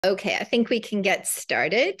Okay, I think we can get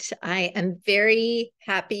started. I am very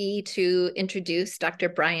happy to introduce Dr.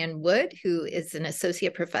 Brian Wood, who is an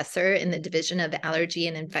associate professor in the Division of Allergy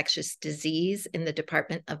and Infectious Disease in the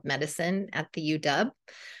Department of Medicine at the UW.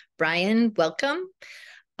 Brian, welcome.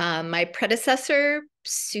 My predecessor,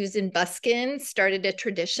 Susan Buskin, started a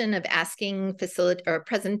tradition of asking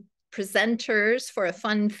presenters for a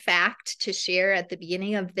fun fact to share at the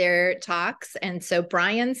beginning of their talks. And so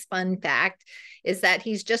Brian's fun fact is that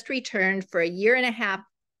he's just returned for a year and a half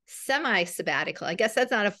semi-sabbatical. I guess that's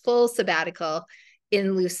not a full sabbatical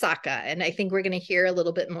in Lusaka. And I think we're going to hear a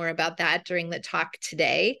little bit more about that during the talk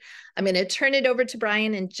today. I'm going to turn it over to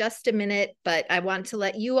Brian in just a minute, but I want to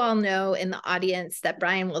let you all know in the audience that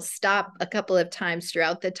Brian will stop a couple of times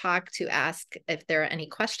throughout the talk to ask if there are any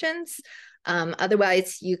questions.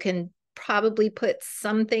 Otherwise, you can probably put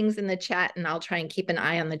some things in the chat and I'll try and keep an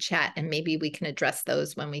eye on the chat and maybe we can address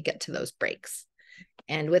those when we get to those breaks.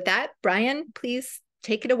 And with that, Brian, please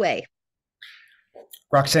take it away.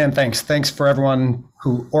 Roxanne, thanks. Thanks for everyone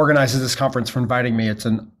who organizes this conference for inviting me. It's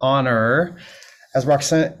an honor. As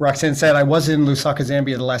Roxanne said, I was in Lusaka,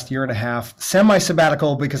 Zambia the last year and a half,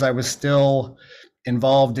 semi-sabbatical because I was still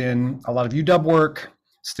involved in a lot of UW work,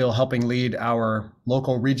 still helping lead our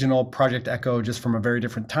local regional Project Echo just from a very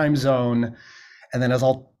different time zone. And then as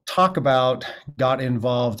I'll talk about, got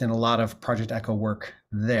involved in a lot of Project Echo work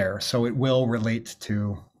there. So it will relate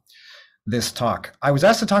to this talk. I was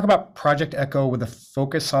asked to talk about Project Echo with a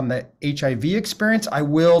focus on the HIV experience. I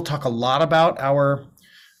will talk a lot about our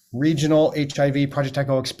regional HIV Project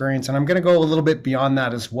Echo experience, and I'm going to go a little bit beyond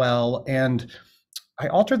that as well. And I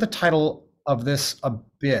altered the title of this a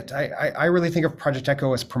bit. I really think of Project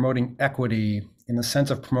Echo as promoting equity in the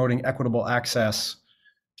sense of promoting equitable access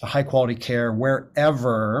to high quality care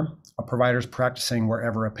wherever a provider is practicing,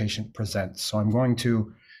 wherever a patient presents. So I'm going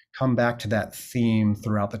to come back to that theme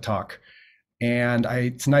throughout the talk. And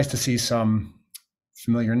it's nice to see some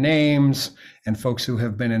familiar names and folks who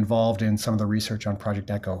have been involved in some of the research on Project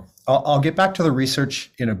Echo. I'll get back to the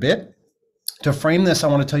research in a bit. To frame this, I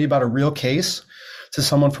want to tell you about a real case. This is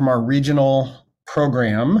someone from our regional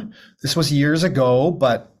program. This was years ago,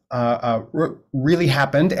 but really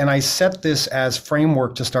happened. And I set this as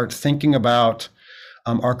framework to start thinking about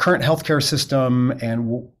our current healthcare system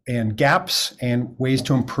and gaps and ways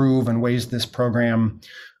to improve and ways this program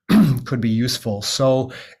could be useful.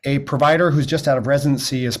 So a provider who's just out of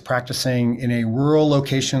residency is practicing in a rural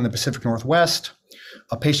location in the Pacific Northwest.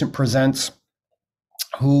 A patient presents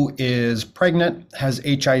who is pregnant, has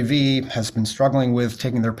HIV, has been struggling with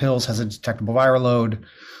taking their pills, has a detectable viral load,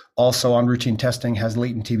 also on routine testing has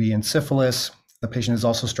latent TB and syphilis. The patient is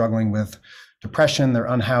also struggling with depression, they're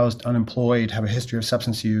unhoused, unemployed, have a history of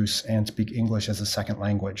substance use, and speak English as a second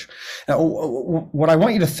language. Now, what I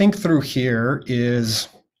want you to think through here is,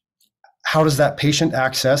 how does that patient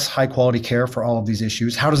access high quality care for all of these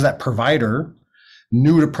issues? How does that provider,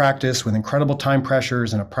 new to practice with incredible time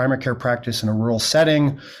pressures in a primary care practice in a rural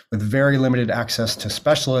setting with very limited access to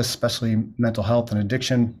specialists, especially mental health and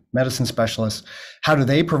addiction medicine specialists, how do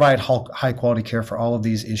they provide high quality care for all of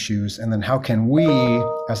these issues? And then how can we,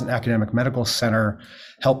 as an academic medical center,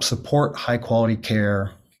 help support high quality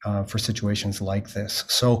care for situations like this?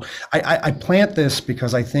 So I plant this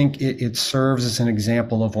because I think it serves as an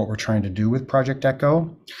example of what we're trying to do with Project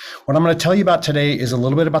Echo. What I'm going to tell you about today is a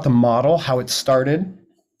little bit about the model, how it started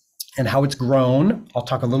and how it's grown. I'll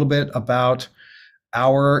talk a little bit about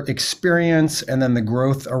our experience and then the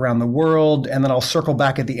growth around the world. And then I'll circle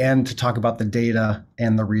back at the end to talk about the data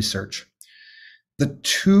and the research. The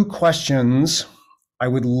two questions I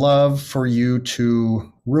would love for you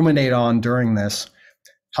to ruminate on during this: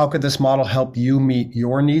 how could this model help you meet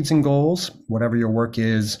your needs and goals, whatever your work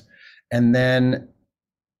is? And then,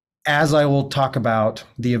 as I will talk about,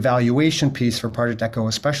 the evaluation piece for Project Echo,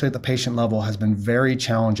 especially at the patient level, has been very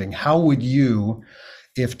challenging. How would you,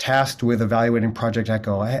 if tasked with evaluating Project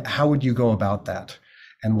Echo, how would you go about that?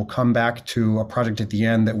 And we'll come back to a project at the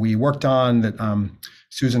end that we worked on that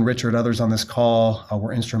Susan, Richard, others on this call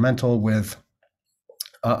were instrumental with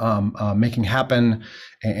making happen,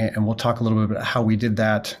 and we'll talk a little bit about how we did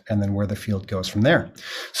that and then where the field goes from there.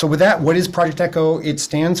 So with that, what is Project Echo? It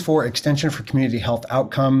stands for Extension for Community Health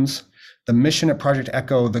Outcomes. The mission at Project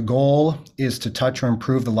Echo, the goal is to touch or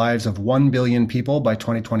improve the lives of 1 billion people by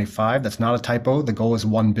 2025. That's not a typo. The goal is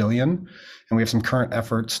 1 billion. And we have some current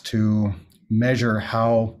efforts to measure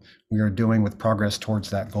how we are doing with progress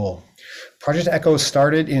towards that goal. Project Echo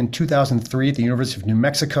started in 2003 at the University of New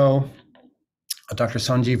Mexico. Dr.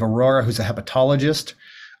 Sanjeev Arora, who's a hepatologist,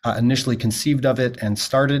 initially conceived of it and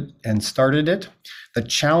started it. The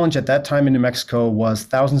challenge at that time in New Mexico was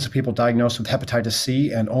thousands of people diagnosed with hepatitis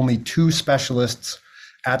C and only 2 specialists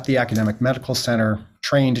at the academic medical center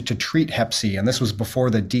trained to treat hep C. And this was before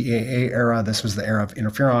the DAA era. This was the era of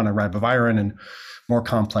interferon and ribavirin and more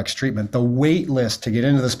complex treatment. The wait list to get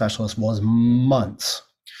into the specialist was months.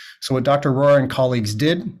 So what Dr. Rohrer and colleagues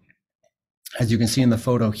did, as you can see in the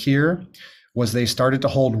photo here, was they started to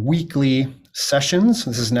hold weekly sessions.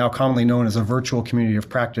 This is now commonly known as a virtual community of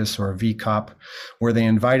practice, or a VCOP, where they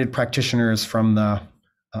invited practitioners from the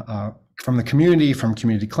community, from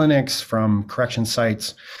community clinics, from correction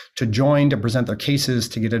sites, to join to present their cases,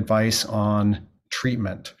 to get advice on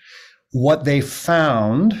treatment. What they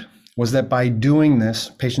found was that by doing this,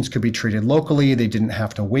 patients could be treated locally. They didn't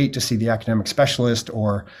have to wait to see the academic specialist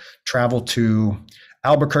or travel to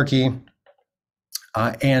Albuquerque.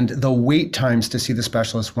 And the wait times to see the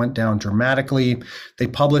specialist went down dramatically. They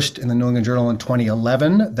published in the New England Journal in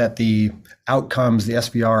 2011 that the outcomes, the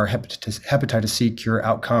SVR hepatitis C cure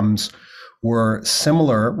outcomes, were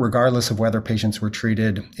similar regardless of whether patients were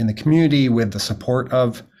treated in the community with the support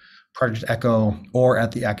of Project ECHO or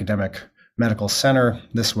at the academic medical center.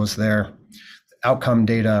 This was their outcome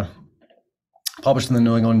data published in the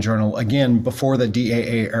New England Journal, again, before the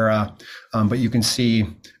DAA era. But you can see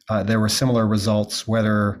there were similar results,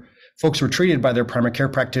 whether folks were treated by their primary care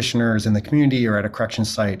practitioners in the community or at a correction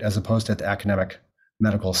site, as opposed to at the academic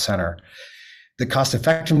medical center. The cost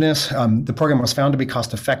effectiveness, the program was found to be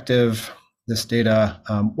cost effective. This data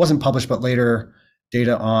wasn't published, but later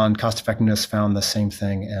data on cost effectiveness found the same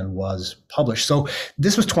thing and was published. So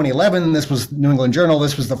this was 2011, this was New England Journal.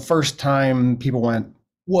 This was the first time people went,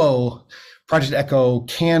 whoa, Project ECHO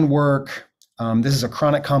can work. This is a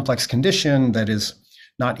chronic complex condition that is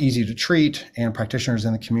not easy to treat, and practitioners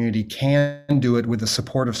in the community can do it with the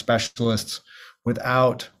support of specialists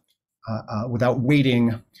without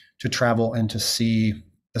waiting to travel and to see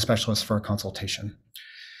the specialist for a consultation.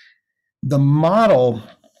 The model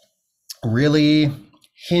really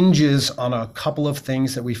hinges on a couple of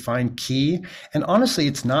things that we find key. And honestly,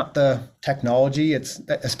 it's not the technology. It's,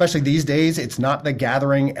 especially these days, it's not the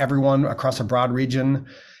gathering everyone across a broad region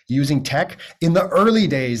using tech. In the early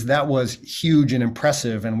days, that was huge and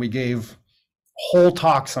impressive. And we gave whole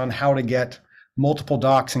talks on how to get multiple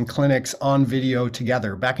docs and clinics on video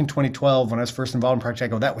together. Back in 2012, when I was first involved in Project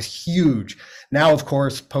ECHO, that was huge. Now, of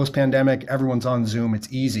course, post-pandemic, everyone's on Zoom,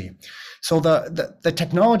 it's easy. So the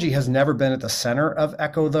technology has never been at the center of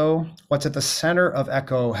ECHO, though. What's at the center of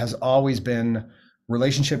ECHO has always been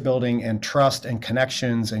relationship building and trust and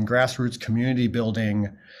connections and grassroots community building,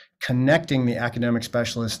 connecting the academic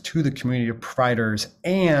specialists to the community of providers,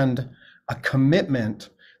 and a commitment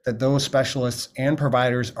that those specialists and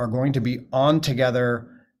providers are going to be on together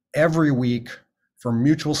every week for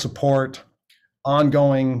mutual support,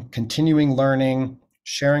 ongoing, continuing learning,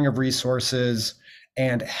 sharing of resources,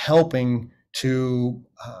 and helping to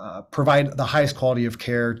provide the highest quality of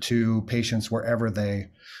care to patients wherever they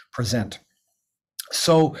present.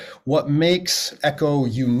 So what makes ECHO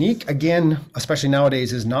unique, again, especially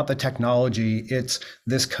nowadays, is not the technology, it's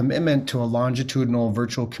this commitment to a longitudinal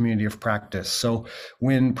virtual community of practice. So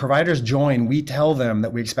when providers join, we tell them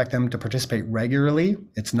that we expect them to participate regularly.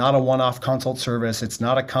 It's not a one-off consult service. It's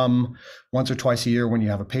not a come once or twice a year when you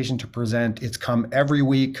have a patient to present. It's come every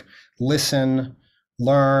week, listen,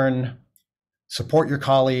 learn, support your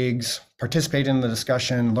colleagues, participate in the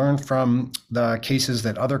discussion, learn from the cases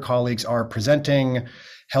that other colleagues are presenting,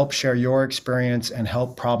 help share your experience, and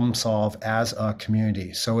help problem solve as a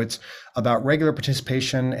community. So it's about regular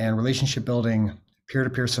participation and relationship building,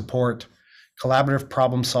 peer-to-peer support, collaborative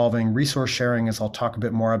problem solving, resource sharing, as I'll talk a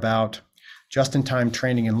bit more about, just-in-time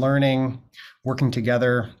training and learning, working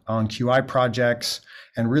together on QI projects,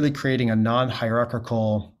 and really creating a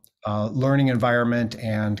non-hierarchical learning environment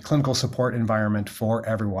and clinical support environment for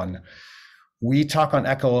everyone. We talk on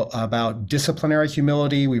ECHO about disciplinary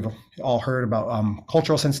humility. We've all heard about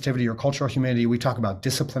cultural sensitivity or cultural humility. We talk about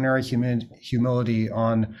disciplinary humility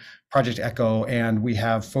on Project ECHO, and we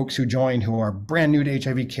have folks who join who are brand new to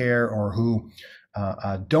HIV care or who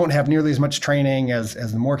don't have nearly as much training as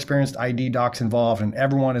the more experienced ID docs involved, and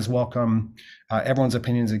everyone is welcome. Everyone's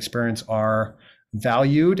opinions and experience are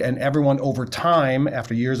valued, and everyone over time,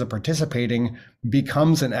 after years of participating,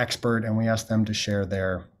 becomes an expert, and we ask them to share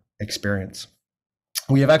their experience.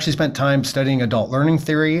 We have actually spent time studying adult learning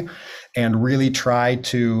theory and really try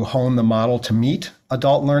to hone the model to meet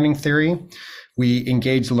adult learning theory. We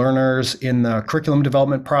engage learners in the curriculum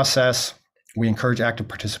development process. We encourage active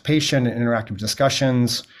participation and interactive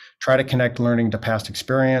discussions, try to connect learning to past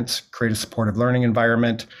experience, create a supportive learning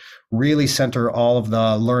environment. really center all of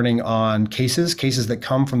the learning on cases that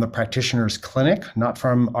come from the practitioner's clinic, not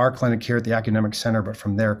from our clinic here at the academic center, but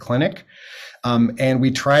from their clinic. And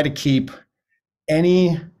we try to keep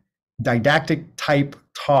any didactic type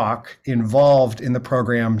talk involved in the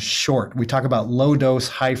program short. We talk about low dose,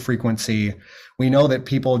 high frequency. We know that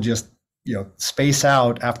people just space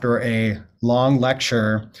out after a long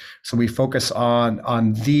lecture. So we focus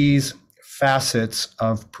on these facets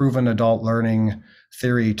of proven adult learning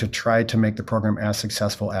theory to try to make the program as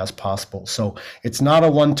successful as possible. So it's not a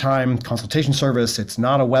one-time consultation service. It's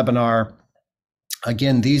not a webinar.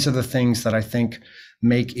 Again, these are the things that I think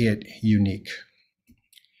make it unique.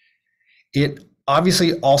 It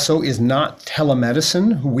obviously also is not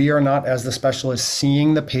telemedicine. We are not, as the specialists,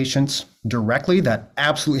 seeing the patients directly. That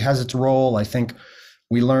absolutely has its role. I think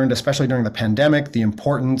we learned, especially during the pandemic, the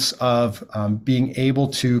importance of being able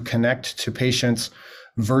to connect to patients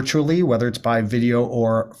virtually, whether it's by video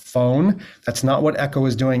or phone. That's not what ECHO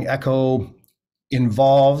is doing. ECHO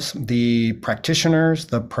involves the practitioners,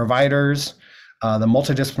 the providers, the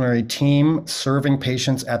multidisciplinary team serving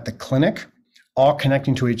patients at the clinic, all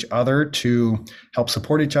connecting to each other to help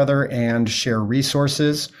support each other and share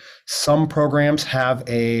resources. Some programs have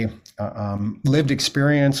a lived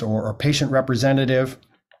experience or patient representative,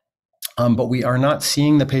 but we are not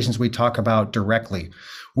seeing the patients we talk about directly.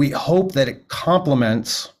 We hope that it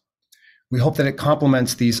complements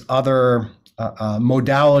these other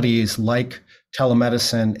modalities like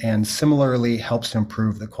telemedicine, and similarly helps to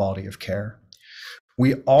improve the quality of care.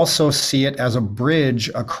 We also see it as a bridge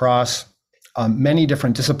across many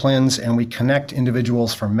different disciplines, and we connect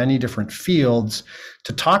individuals from many different fields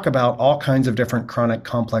to talk about all kinds of different chronic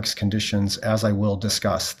complex conditions, as I will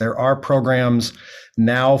discuss. There are programs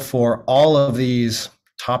now for all of these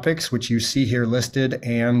topics, which you see here listed,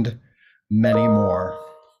 and many more.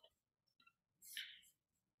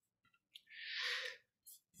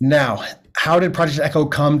 Now, how did Project ECHO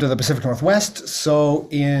come to the Pacific Northwest? So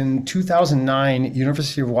in 2009,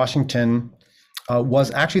 University of Washington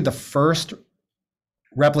was actually the first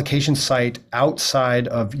replication site outside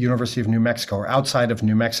of University of New Mexico, or outside of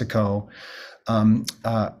New Mexico.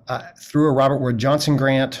 Through a Robert Wood Johnson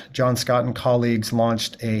grant, John Scott and colleagues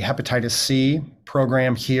launched a hepatitis C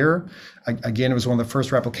program here. Again, it was one of the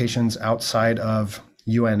first replications outside of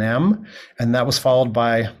UNM, and that was followed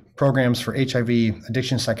by programs for HIV,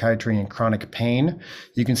 addiction, psychiatry, and chronic pain.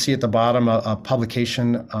 You can see at the bottom a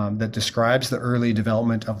publication that describes the early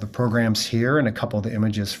development of the programs here, and a couple of the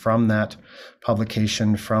images from that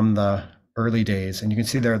publication from the early days. And you can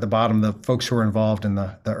see there at the bottom the folks who were involved in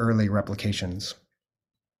the early replications.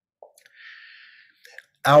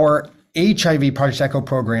 Our HIV Project ECHO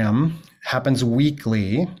program happens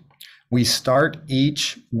weekly. We start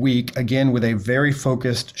each week, again, with a very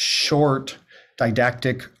focused, short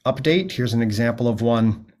didactic update. Here's an example of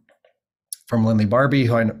one from Lindley Barbie,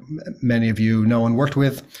 who many of you know and worked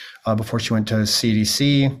with before she went to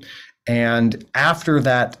CDC. And after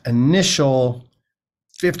that initial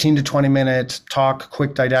 15 to 20 minute talk,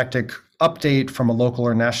 quick didactic update from a local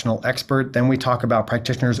or national expert, then we talk about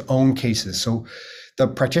practitioners' own cases. So the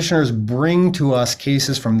practitioners bring to us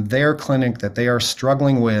cases from their clinic that they are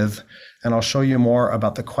struggling with, and I'll show you more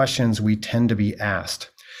about the questions we tend to be asked.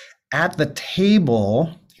 At the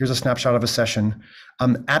table, here's a snapshot of a session.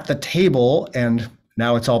 At the table, and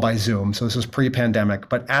now it's all by Zoom, so this is pre-pandemic,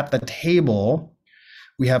 but at the table,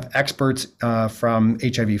 we have experts from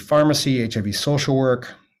HIV pharmacy, HIV social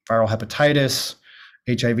work, viral hepatitis,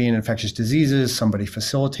 HIV and infectious diseases, somebody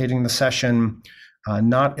facilitating the session.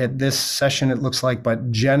 Not at this session, it looks like,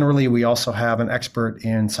 but generally we also have an expert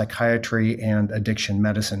in psychiatry and addiction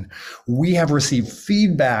medicine. We have received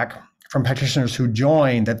feedback from practitioners who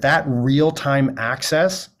join that real-time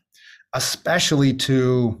access, especially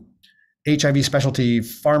to HIV specialty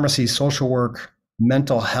pharmacy, social work,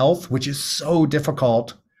 mental health, which is so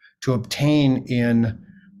difficult to obtain in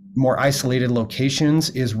more isolated locations,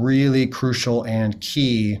 is really crucial and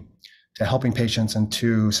key to helping patients and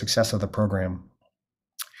to success of the program.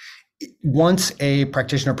 Once a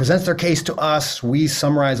practitioner presents their case to us, we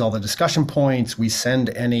summarize all the discussion points, we send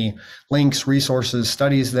any links, resources,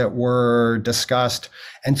 studies that were discussed.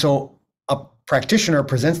 And so a practitioner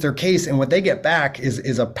presents their case, and what they get back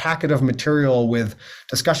is a packet of material with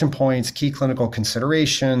discussion points, key clinical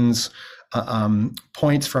considerations,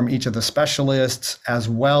 points from each of the specialists, as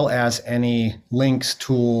well as any links,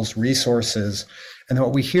 tools, resources. And then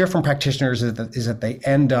what we hear from practitioners is that they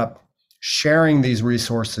end up sharing these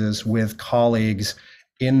resources with colleagues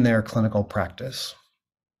in their clinical practice.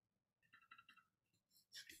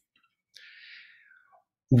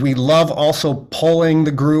 We love also polling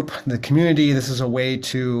the group, the community. This is a way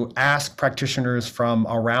to ask practitioners from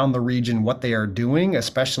around the region what they are doing,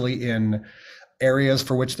 especially in areas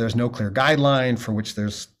for which there's no clear guideline, for which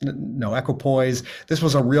there's no equipoise. This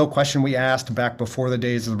was a real question we asked back before the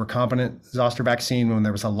days of the recombinant zoster vaccine, when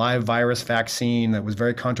there was a live virus vaccine that was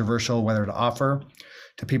very controversial whether to offer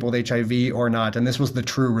to people with HIV or not. And this was the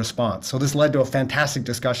true response. So this led to a fantastic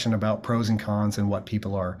discussion about pros and cons and what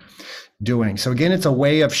people are doing. So again, it's a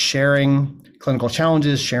way of sharing clinical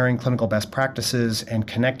challenges, sharing clinical best practices, and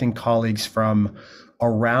connecting colleagues from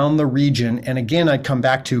around the region. And again, I'd come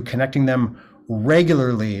back to connecting them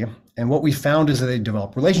regularly. And what we found is that they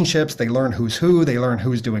develop relationships, they learn who's who, they learn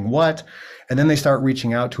who's doing what, and then they start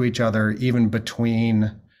reaching out to each other even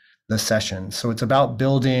between the sessions. So it's about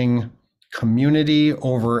building community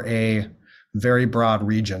over a very broad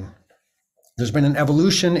region. There's been an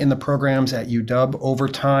evolution in the programs at UW over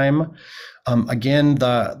time. Again,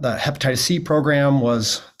 the hepatitis C program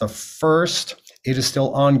was the first. It is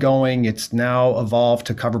still ongoing. It's now evolved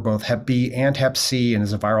to cover both Hep B and Hep C, and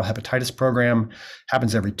is a viral hepatitis program.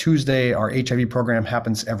 Happens every Tuesday. Our HIV program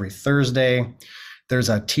happens every Thursday. There's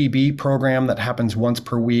a TB program that happens once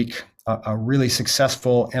per week, a really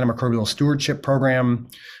successful antimicrobial stewardship program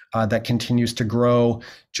that continues to grow.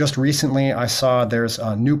 Just recently, I saw there's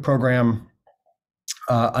a new program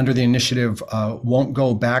under the initiative Won't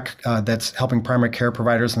Go Back that's helping primary care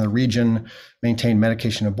providers in the region maintain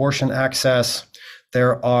medication abortion access.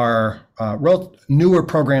 There are newer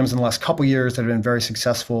programs in the last couple of years that have been very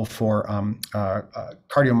successful for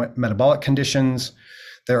cardiometabolic conditions.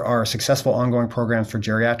 There are successful ongoing programs for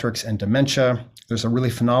geriatrics and dementia. There's a really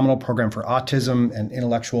phenomenal program for autism and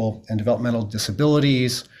intellectual and developmental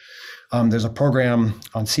disabilities. There's a program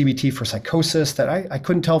on CBT for psychosis that I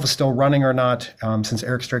couldn't tell if it's still running or not since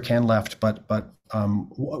Eric Strachan left, but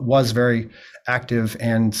was very active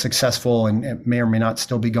and successful, and it may or may not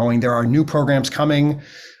still be going. There are new programs coming.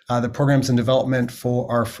 The programs in development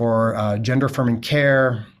are for gender affirming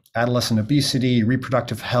care, adolescent obesity,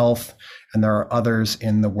 reproductive health, and there are others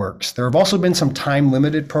in the works. There have also been some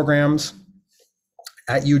time-limited programs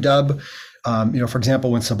at UW. For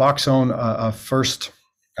example, when Suboxone first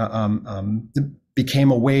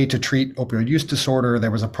became a way to treat opioid use disorder,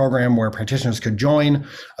 there was a program where practitioners could join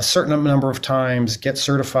a certain number of times, get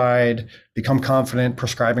certified, become confident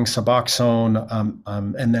prescribing Suboxone,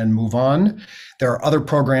 and then move on. There are other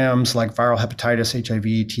programs like viral hepatitis, HIV,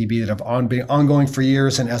 TB that have been ongoing for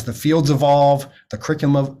years. And as the fields evolve, the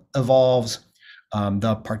curriculum evolves, some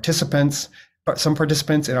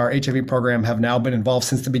participants in our HIV program have now been involved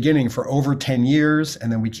since the beginning for over 10 years,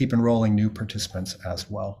 and then we keep enrolling new participants as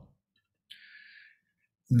well.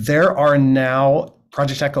 There are now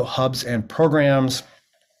Project ECHO hubs and programs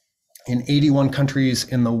in 81 countries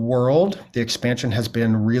in the world. The expansion has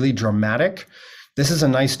been really dramatic. This is a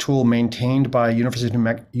nice tool maintained by University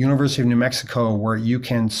of New Mexico, where you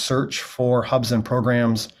can search for hubs and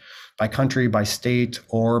programs by country, by state,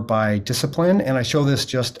 or by discipline. And I show this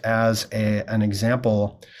just as an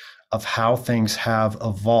example of how things have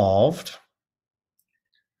evolved.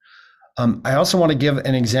 I also want to give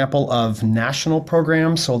an example of national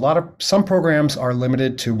programs. So some programs are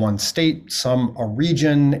limited to one state, some a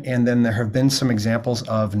region, and then there have been some examples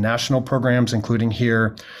of national programs, including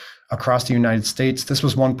here across the United States. This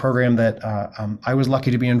was one program that I was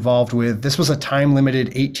lucky to be involved with. This was a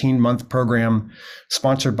time-limited 18-month program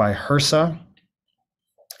sponsored by HRSA.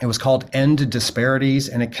 It was called End Disparities,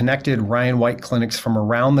 and it connected Ryan White clinics from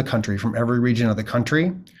around the country, from every region of the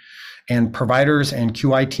country. And providers and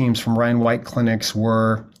QI teams from Ryan White clinics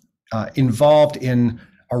were involved in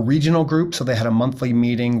a regional group. So they had a monthly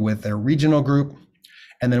meeting with their regional group,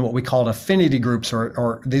 and then what we called affinity groups,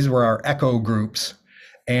 or these were our ECHO groups.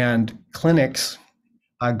 And clinics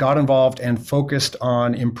got involved and focused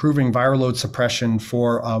on improving viral load suppression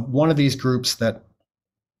for one of these groups that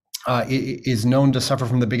is known to suffer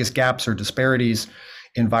from the biggest gaps or disparities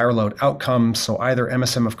in viral load outcomes. So either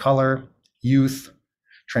MSM of color, youth,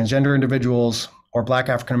 transgender individuals, or Black,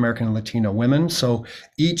 African American, and Latino women. So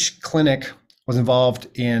each clinic was involved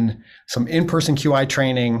in some in-person QI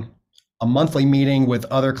training, a monthly meeting with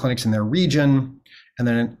other clinics in their region, and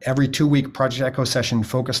then every 2-week Project ECHO session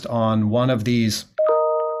focused on one of these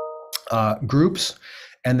groups.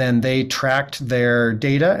 And then they tracked their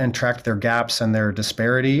data and tracked their gaps and their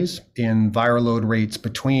disparities in viral load rates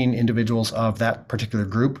between individuals of that particular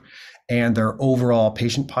group and their overall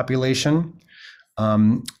patient population.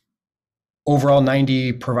 Overall,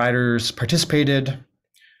 90 providers participated.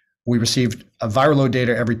 We received a viral load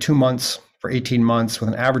data every 2 months for 18 months with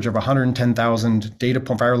an average of 110,000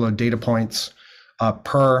 viral load data points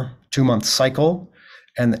per 2-month cycle.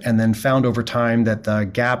 and then found over time that the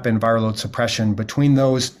gap in viral load suppression between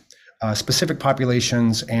those specific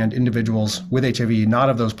populations and individuals with HIV, not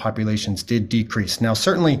of those populations, did decrease. Now,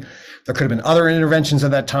 certainly there could have been other interventions at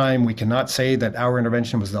that time. We cannot say that our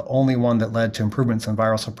intervention was the only one that led to improvements in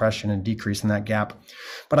viral suppression and decrease in that gap.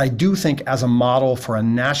 But I do think as a model for a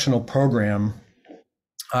national program,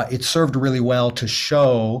 it served really well to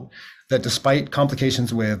show that despite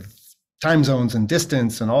complications with time zones and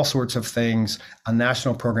distance and all sorts of things, a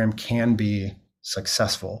national program can be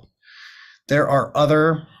successful. There are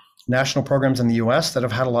other national programs in the US that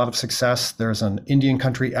have had a lot of success. There's an Indian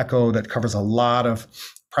country ECHO that covers a lot of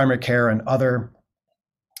primary care and other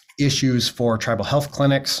issues for tribal health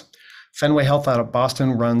clinics. Fenway Health out of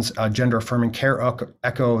Boston runs a gender affirming care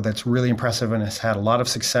ECHO that's really impressive and has had a lot of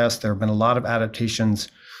success. There have been a lot of adaptations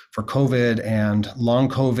for COVID and long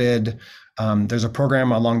COVID. There's a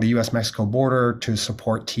program along the US-Mexico border to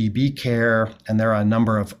support TB care, and there are a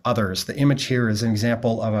number of others. The image here is an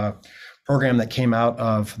example of a program that came out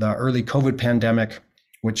of the early COVID pandemic,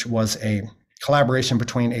 which was a collaboration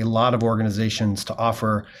between a lot of organizations to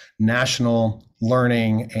offer national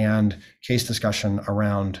learning and case discussion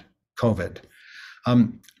around COVID.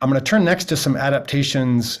 I'm going to turn next to some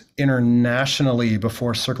adaptations internationally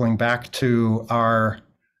before circling back to our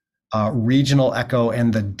regional ECHO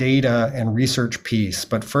and the data and research piece.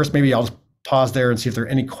 But first, maybe I'll just pause there and see if there are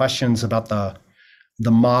any questions about the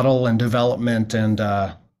model and development and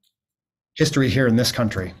history here in this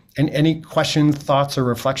country. And any questions, thoughts, or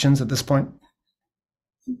reflections at this point?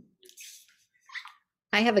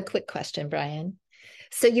 I have a quick question, Brian.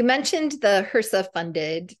 So you mentioned the HRSA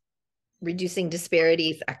funded Reducing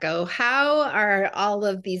Disparities ECHO. How are all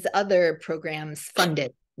of these other programs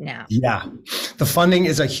funded now? Yeah, the funding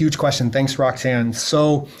is a huge question. Thanks, Roxanne.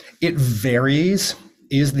 So it varies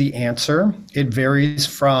is the answer. It varies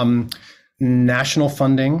from national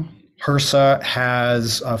funding. HRSA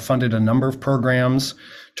has funded a number of programs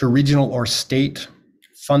to regional or state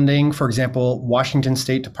funding. For example, Washington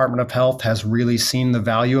State Department of Health has really seen the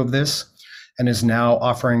value of this and is now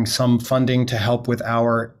offering some funding to help with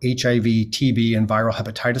our HIV, TB, and viral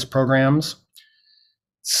hepatitis programs.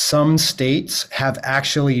 Some states have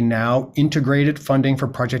actually now integrated funding for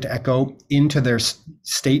Project ECHO into their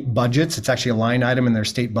state budgets. It's actually a line item in their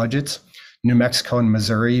state budgets. New Mexico and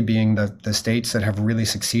Missouri being the states that have really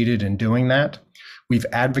succeeded in doing that. We've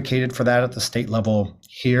advocated for that at the state level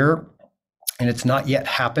here, and it's not yet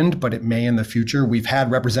happened, but it may in the future. We've had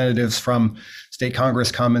representatives from state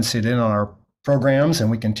Congress come and sit in on our programs, and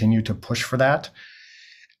we continue to push for that.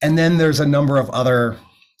 And then there's a number of other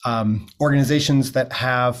organizations that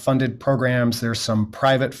have funded programs. There's some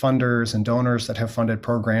private funders and donors that have funded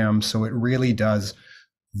programs, so it really does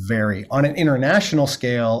vary. On an international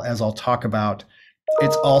scale, as I'll talk about,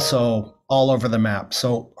 it's also all over the map.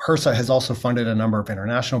 So HRSA has also funded a number of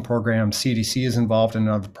international programs. CDC is involved in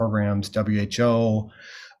other programs, WHO,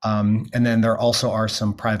 and then there also are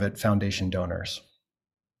some private foundation donors.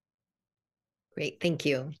 Great, thank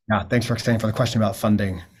you. Yeah, thanks, Roxanne, for the question about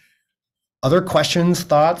funding. Other questions,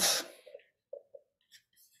 thoughts?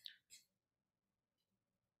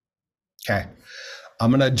 Okay. I'm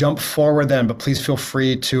going to jump forward then, but please feel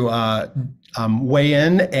free to weigh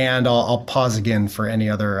in, and I'll pause again for any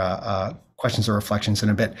other questions or reflections in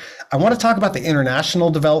a bit. I want to talk about the international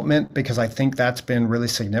development because I think that's been really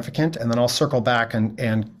significant, and then I'll circle back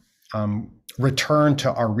and return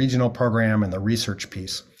to our regional program and the research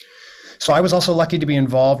piece. So I was also lucky to be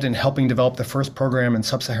involved in helping develop the first program in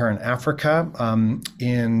sub-Saharan Africa.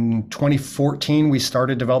 In 2014, we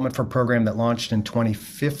started development for a program that launched in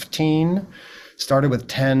 2015. Started with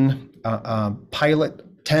 10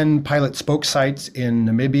 pilot spoke sites in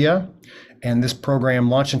Namibia, and this program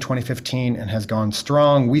launched in 2015 and has gone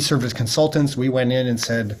strong. We served as consultants. We went in and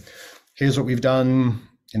said, here's what we've done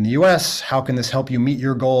in the US. How can this help you meet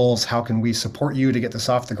your goals? How can we support you to get this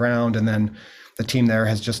off the ground? And then the team there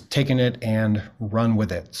has just taken it and run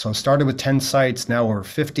with it. So started with 10 sites, now over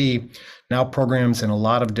 50, now programs in a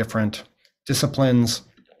lot of different disciplines.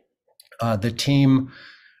 The team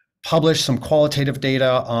published some qualitative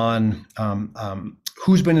data on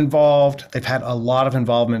who's been involved. They've had a lot of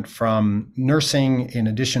involvement from nursing in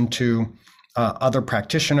addition to other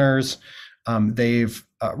practitioners. They've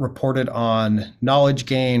reported on knowledge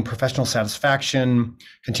gain, professional satisfaction,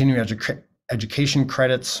 continuing education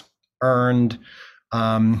credits earned,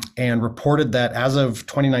 and reported that as of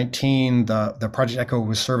 2019, the Project ECHO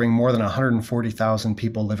was serving more than 140,000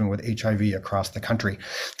 people living with HIV across the country.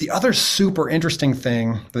 The other super interesting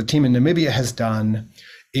thing the team in Namibia has done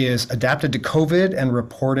is adapted to COVID and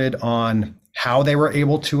reported on how they were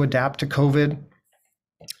able to adapt to COVID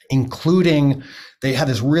including they had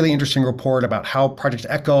this really interesting report about how Project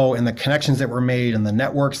Echo and the connections that were made and the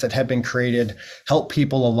networks that had been created help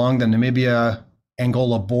people along the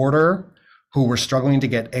Namibia-Angola border who were struggling to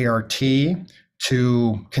get ART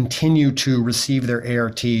to continue to receive their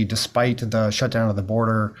ART despite the shutdown of the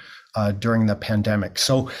border during the pandemic.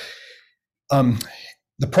 So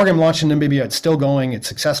the program launched in Namibia. It's still going. It's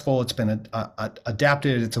successful. It's been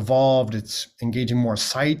adapted. It's evolved. It's engaging more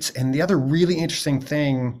sites. And the other really interesting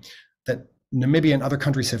thing that Namibia and other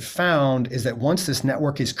countries have found is that once this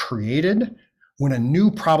network is created, when a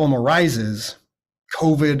new problem arises,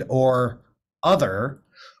 COVID or other,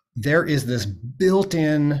 there is this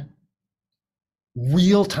built-in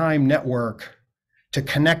real-time network to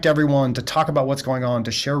connect everyone, to talk about what's going on,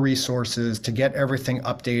 to share resources, to get everything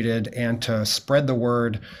updated, and to spread the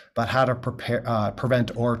word about how to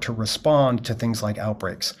prevent or to respond to things like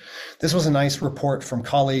outbreaks. This was a nice report from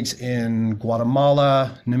colleagues in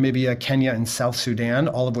Guatemala, Namibia, Kenya, and South Sudan,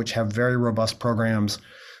 all of which have very robust programs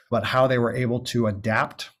about how they were able to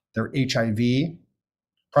adapt their HIV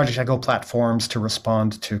Project Echo platforms to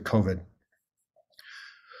respond to COVID.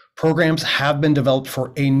 Programs have been developed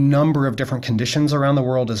for a number of different conditions around the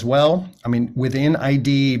world as well. I mean, within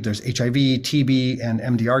ID, there's HIV, TB, and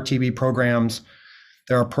MDR-TB programs.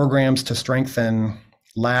 There are programs to strengthen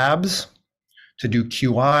labs, to do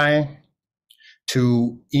QI,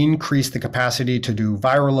 to increase the capacity to do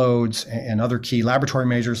viral loads and other key laboratory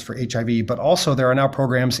measures for HIV, but also there are now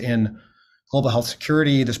programs in global health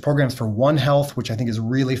security. There's programs for One Health, which I think is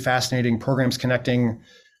really fascinating, programs connecting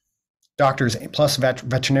doctors plus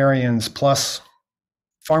veterinarians plus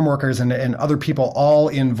farm workers and other people all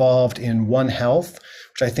involved in One Health,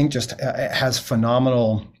 which I think just has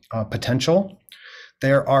phenomenal potential.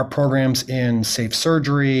 There are programs in safe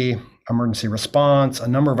surgery, emergency response, a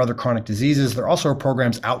number of other chronic diseases. There also are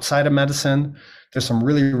programs outside of medicine. There's some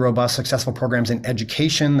really robust, successful programs in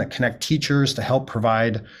education that connect teachers to help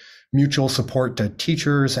provide mutual support to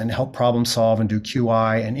teachers and help problem solve and do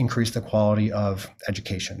QI and increase the quality of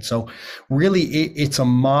education. So really it's a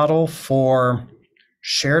model for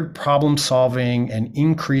shared problem solving and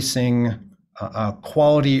increasing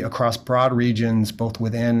quality across broad regions, both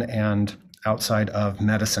within and outside of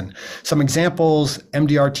medicine. Some examples,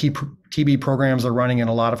 MDR-TB programs are running in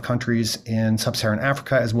a lot of countries in sub-Saharan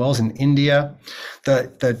Africa, as well as in India.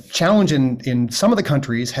 The challenge in some of the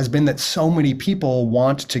countries has been that so many people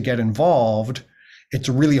want to get involved. It's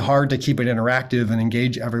really hard to keep it interactive and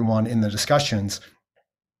engage everyone in the discussions.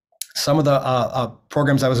 Some of the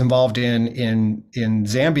programs I was involved in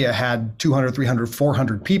Zambia had 200, 300,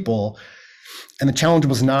 400 people. And the challenge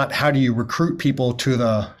was not how do you recruit people to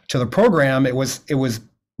the program. It was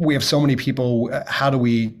we have so many people. How do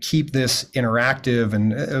we keep this interactive?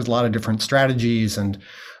 And there's a lot of different strategies, and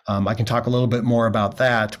I can talk a little bit more about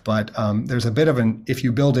that. But there's a bit of an if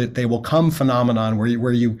you build it, they will come phenomenon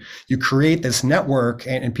where you create this network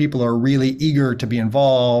and people are really eager to be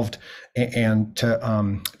involved and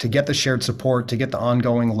to get the shared support, to get the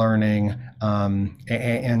ongoing learning,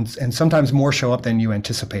 and sometimes more show up than you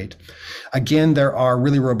anticipate. Again, there are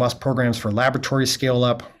really robust programs for laboratory scale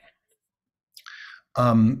up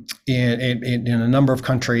in a number of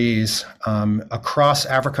countries across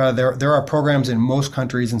Africa. There are programs in most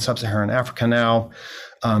countries in sub-Saharan Africa now.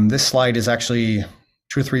 This slide is actually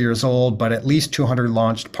 2 or 3 years old, but at least 200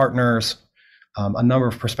 launched partners, a number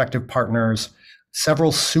of prospective partners,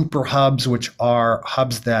 several super hubs, which are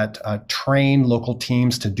hubs that train local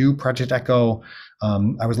teams to do Project Echo.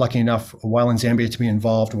 I was lucky enough while in Zambia to be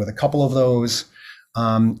involved with a couple of those,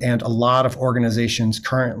 and a lot of organizations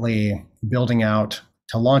currently building out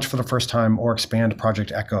to launch for the first time or expand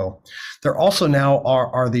Project Echo. There also now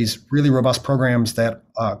are these really robust programs that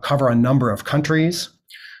cover a number of countries.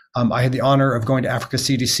 I had the honor of going to Africa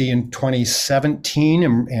CDC in 2017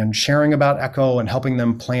 and sharing about Echo and helping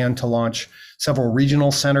them plan to launch several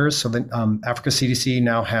regional centers. So that Africa CDC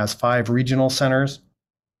now has 4 regional centers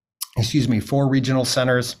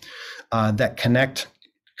that connect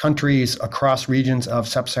countries across regions of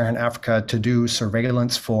sub-Saharan Africa to do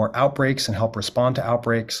surveillance for outbreaks and help respond to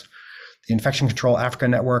outbreaks. The Infection Control Africa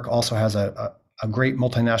Network also has a great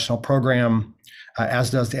multinational program, as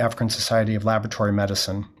does the African Society of Laboratory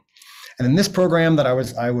Medicine. And in this program that I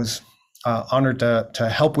was honored to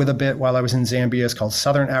help with a bit while I was in Zambia is called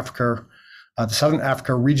Southern Africa, the Southern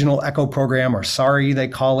Africa Regional Echo Program, or SARI they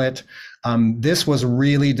call it. This was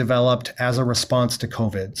really developed as a response to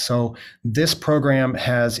COVID. So this program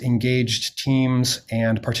has engaged teams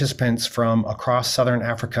and participants from across Southern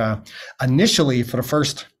Africa, initially for the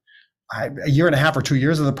first a year and a half or 2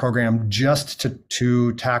 years of the program just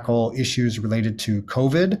to tackle issues related to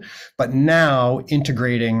COVID, but now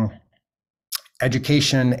integrating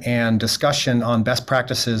education and discussion on best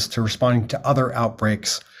practices to responding to other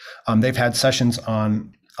outbreaks. They've had sessions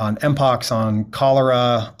on Mpox, on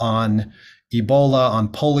cholera, on Ebola, on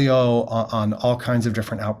polio, on all kinds of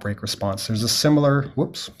different outbreak response. There's a similar,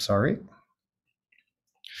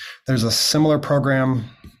 There's a similar program.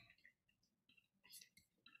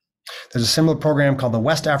 There's a similar program called the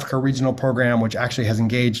West Africa Regional Program, which actually has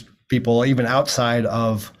engaged people even outside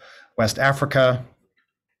of West Africa.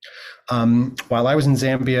 While I was in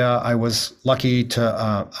Zambia, I was lucky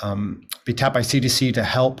to be tapped by CDC to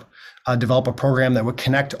help develop a program that would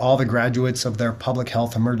connect all the graduates of their public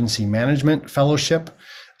health emergency management fellowship.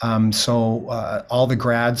 So all the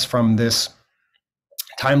grads from this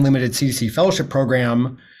time-limited CDC fellowship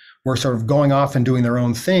program were sort of going off and doing their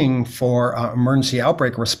own thing for emergency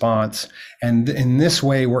outbreak response. And in this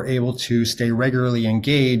way, we're able to stay regularly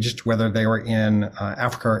engaged, whether they were in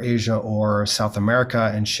Africa or Asia or South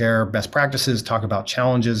America, and share best practices, talk about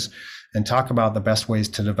challenges, and talk about the best ways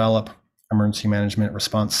to develop emergency management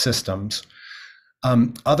response systems.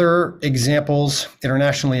 Other examples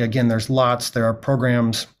internationally, again, there's lots. There are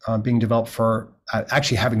programs being developed for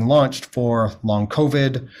actually having launched for long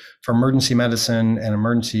COVID, for emergency medicine and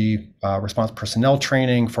emergency response personnel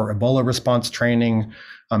training, for Ebola response training.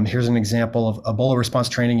 Here's an example of Ebola response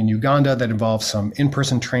training in Uganda that involves some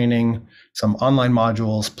in-person training, some online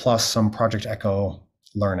modules, plus some Project Echo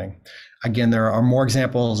learning. Again, there are more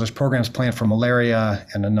examples. There's programs planned for malaria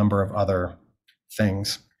and a number of other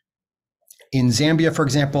things. In Zambia, for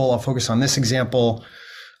example, I'll focus on this example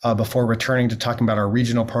before returning to talking about our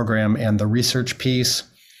regional program and the research piece.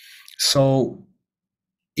 So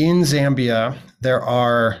in Zambia, there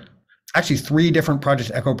are actually 3 different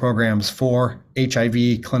Project Echo programs for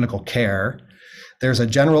HIV clinical care. There's a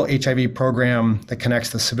general HIV program that connects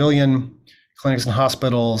the civilian clinics and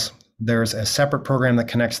hospitals. There's a separate program that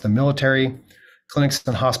connects the military clinics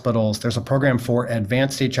and hospitals. There's a program for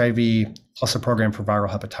advanced HIV, plus a program for viral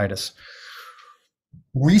hepatitis.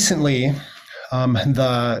 Recently,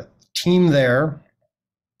 the team there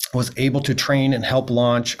was able to train and help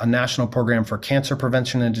launch a national program for cancer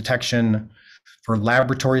prevention and detection, for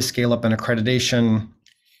laboratory scale-up and accreditation,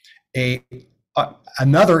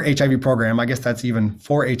 another HIV program, I guess that's even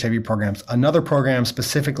 4 HIV programs, another program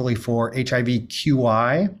specifically for HIV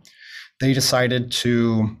QI. They decided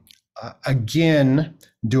to, again,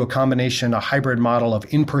 do a combination, a hybrid model of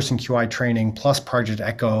in-person QI training plus Project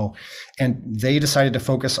Echo. And they decided to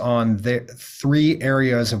focus on the 3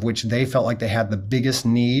 areas of which they felt like they had the biggest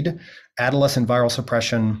need: adolescent viral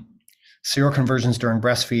suppression, seroconversions during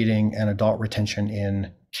breastfeeding, and adult retention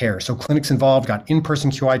in care. So clinics involved got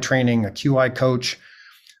in-person QI training, a QI coach.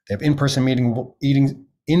 They have in-person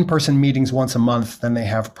meetings once a month. Then they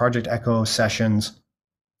have Project Echo sessions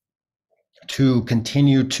to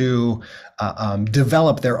continue to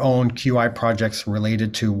develop their own QI projects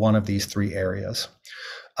related to one of these 3 areas.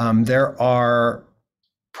 There are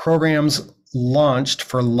programs launched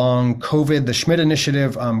for long COVID. The Schmidt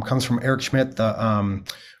Initiative comes from Eric Schmidt,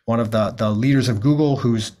 one of the leaders of Google,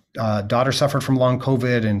 whose daughter suffered from long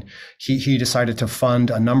COVID, and he decided to fund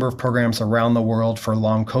a number of programs around the world for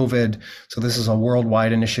long COVID. So this is a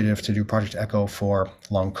worldwide initiative to do Project Echo for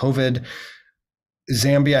long COVID.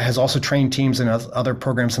 Zambia has also trained teams and other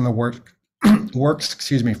programs in the works,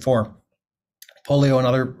 for polio and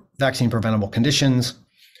other vaccine preventable conditions,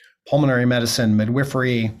 pulmonary medicine,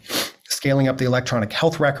 midwifery, scaling up the electronic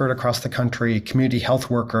health record across the country, community health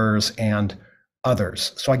workers, and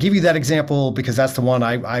others. So I give you that example because that's the one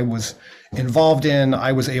I was involved in.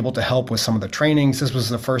 I was able to help with some of the trainings. This was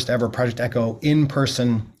the first ever Project Echo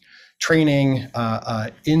in-person training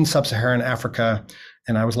in sub-Saharan Africa,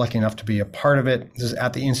 and I was lucky enough to be a part of it. This is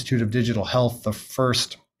at the Institute of Digital Health, the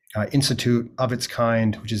first institute of its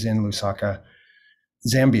kind, which is in Lusaka,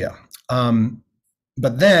 Zambia.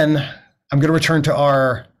 But then I'm going to return to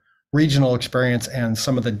our regional experience and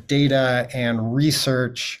some of the data and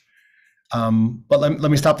research. But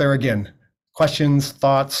let me stop there again. Questions,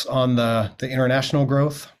 thoughts on the international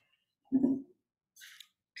growth?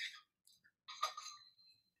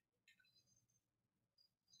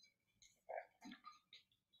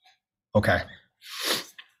 Okay.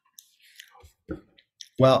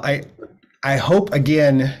 Well, I hope,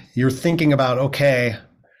 again, you're thinking about, okay,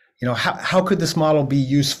 how could this model be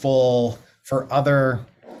useful for other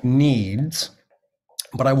needs?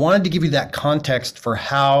 But I wanted to give you that context for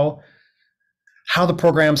how the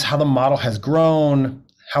programs, how the model has grown,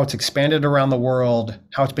 how it's expanded around the world,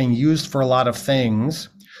 how it's being used for a lot of things.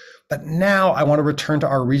 But now I want to return to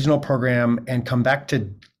our regional program and come back to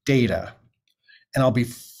data. And I'll be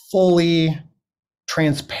fully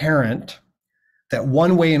transparent that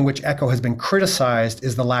one way in which ECHO has been criticized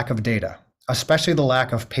is the lack of data, especially the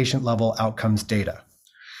lack of patient-level outcomes data.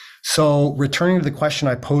 So returning to the question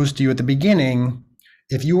I posed to you at the beginning,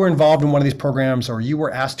 if you were involved in one of these programs or you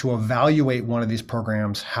were asked to evaluate one of these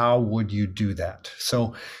programs, how would you do that?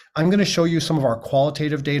 So I'm going to show you some of our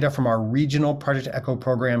qualitative data from our regional Project ECHO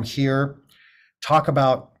program here, talk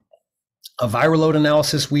about a viral load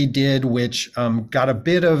analysis we did, which got a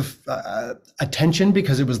bit of attention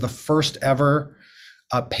because it was the first ever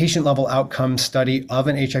patient-level outcome study of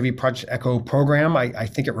an HIV Project ECHO program. I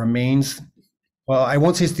think it remains, well, I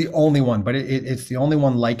won't say it's the only one, but it's the only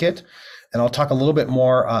one like it. And I'll talk a little bit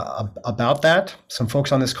more about that. Some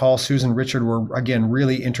folks on this call, Susan, Richard, were again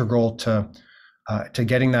really integral to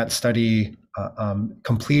getting that study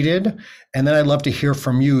completed. And then I'd love to hear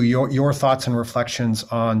from you, your thoughts and reflections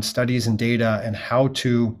on studies and data and how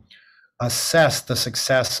to assess the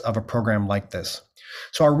success of a program like this.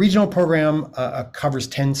 So our regional program covers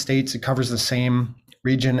 10 states. It covers the same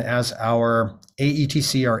region as our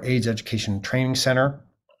AETC, our AIDS Education and Training Center.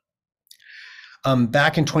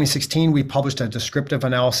 Back in 2016, we published a descriptive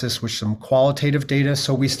analysis with some qualitative data.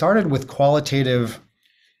 So we started with qualitative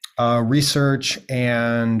research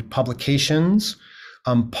and publications,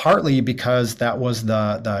 partly because that was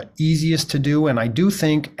the easiest to do. And I do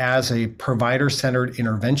think as a provider-centered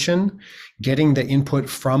intervention, getting the input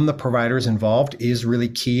from the providers involved is really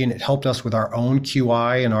key. And it helped us with our own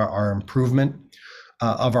QI and our improvement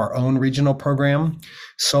of our own regional program.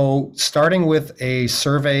 So starting with a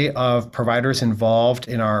survey of providers involved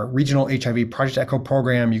in our regional HIV Project ECHO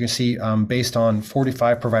program, you can see based on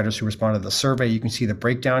 45 providers who responded to the survey, you can see the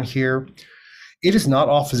breakdown here. It is not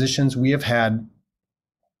all physicians. We have had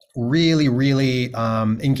really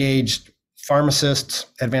engaged pharmacists,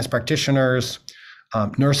 advanced practitioners,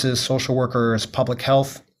 nurses, social workers, public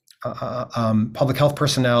health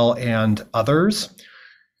personnel, and others.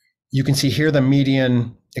 You can see here the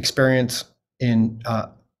median experience in,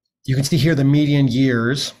 you can see here the median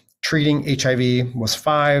years treating HIV was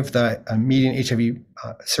 5. The median HIV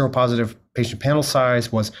seropositive patient panel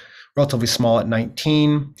size was relatively small at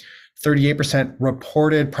 19. 38%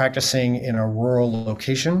 reported practicing in a rural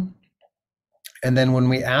location. And then when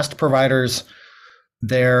we asked providers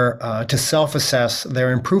to self-assess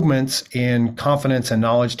their improvements in confidence and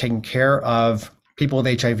knowledge taking care of people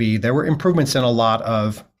with HIV, there were improvements in a lot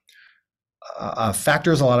of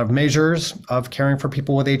factors, a lot of measures of caring for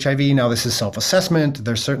people with HIV. Now, this is self-assessment.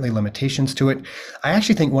 There's certainly limitations to it. I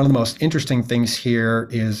actually think one of the most interesting things here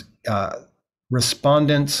is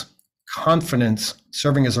respondents' confidence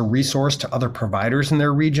serving as a resource to other providers in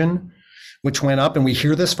their region, which went up. And we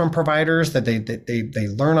hear this from providers that they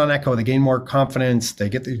learn on ECHO, they gain more confidence, they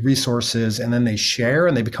get these resources, and then they share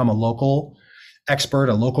and they become a local expert,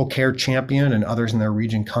 a local care champion, and others in their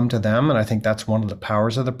region come to them. And I think that's one of the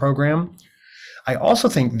powers of the program. I also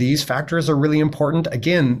think these factors are really important.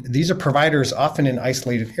 Again, these are providers often in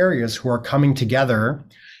isolated areas who are coming together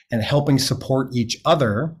and helping support each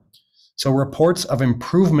other. So reports of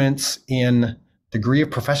improvements in degree of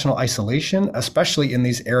professional isolation, especially in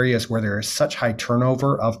these areas where there is such high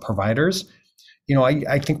turnover of providers,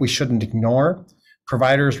 I think we shouldn't ignore.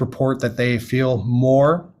 Providers report that they feel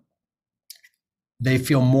more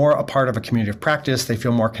a part of a community of practice, they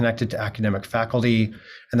feel more connected to academic faculty,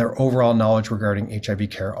 and their overall knowledge regarding HIV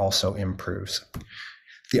care also improves.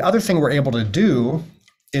 The other thing we're able to do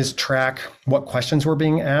is track what questions were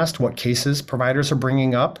being asked, what cases providers are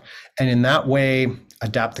bringing up, and in that way,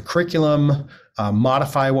 adapt the curriculum,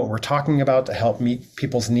 modify what we're talking about to help meet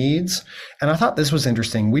people's needs. And I thought this was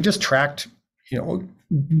interesting. We just tracked,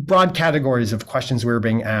 broad categories of questions we were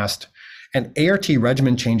being asked. And ART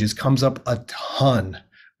regimen changes comes up a ton.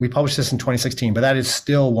 We published this in 2016, but that is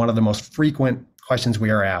still one of the most frequent questions we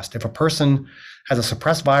are asked. If a person has a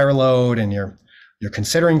suppressed viral load and you're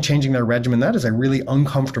considering changing their regimen, that is a really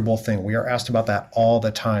uncomfortable thing. We are asked about that all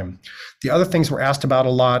the time. The other things we're asked about a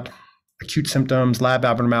lot: acute symptoms, lab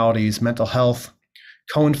abnormalities, mental health,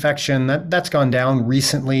 co-infection. That's gone down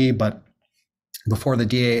recently, but before the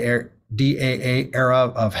DAA era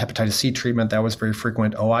of hepatitis C treatment, that was very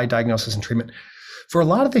frequent. OI diagnosis and treatment. For a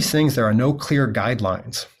lot of these things, there are no clear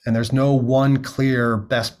guidelines and there's no one clear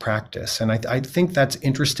best practice. And I think that's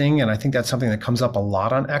interesting. And I think that's something that comes up a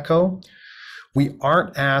lot on ECHO. We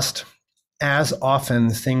aren't asked as often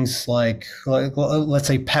things like let's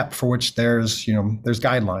say PEP, for which there's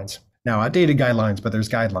guidelines. Now, outdated guidelines, but there's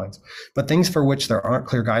guidelines. But things for which there aren't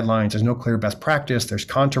clear guidelines, there's no clear best practice, there's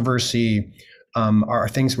controversy, are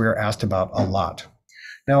things we're asked about a lot.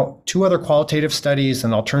 Now, two other qualitative studies,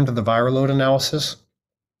 and I'll turn to the viral load analysis.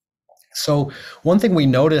 So one thing we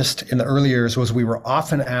noticed in the early years was we were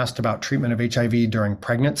often asked about treatment of HIV during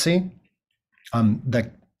pregnancy. The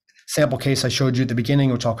sample case I showed you at the beginning,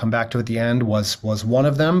 which I'll come back to at the end, was one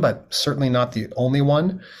of them, but certainly not the only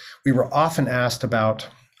one. We were often asked about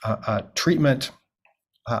treatment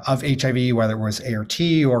of HIV, whether it was ART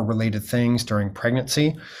or related things during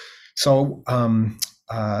pregnancy. So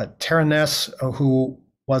Tara Ness, who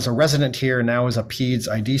was a resident here, now is a PEDS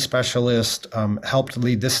ID specialist, helped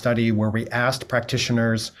lead this study where we asked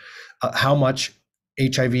practitioners how much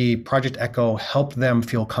HIV Project ECHO helped them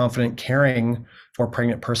feel confident caring for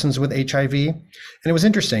pregnant persons with HIV. And it was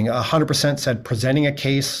interesting, 100% said presenting a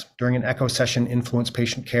case during an ECHO session influenced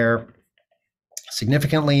patient care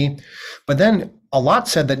significantly. But then a lot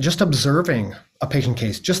said that just observing a patient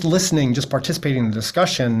case, just listening, just participating in the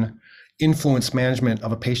discussion influenced management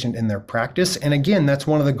of a patient in their practice. And again, that's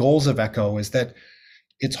one of the goals of ECHO, is that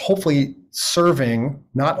it's hopefully serving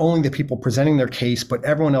not only the people presenting their case, but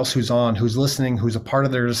everyone else who's on, who's listening, who's a part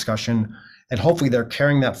of their discussion. And hopefully they're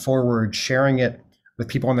carrying that forward, sharing it with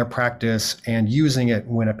people in their practice, and using it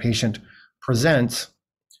when a patient presents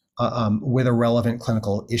with a relevant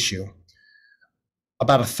clinical issue.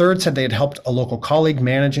 About a third said they had helped a local colleague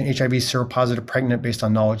manage an HIV seropositive pregnant based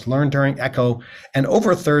on knowledge learned during ECHO. And over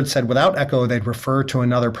a third said without ECHO, they'd refer to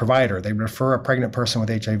another provider. They'd refer a pregnant person with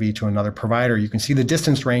HIV to another provider. You can see the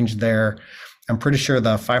distance range there. I'm pretty sure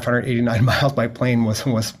the 589 miles by plane was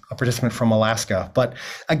a participant from Alaska. But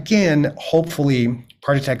again, hopefully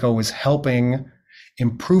Project ECHO is helping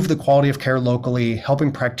improve the quality of care locally,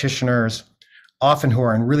 helping practitioners, often who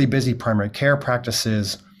are in really busy primary care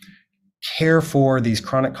practices, care for these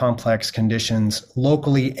chronic complex conditions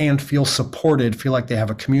locally and feel supported, feel like they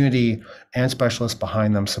have a community and specialists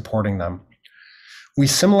behind them supporting them. We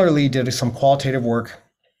similarly did some qualitative work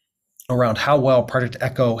around how well Project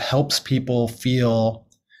ECHO helps people feel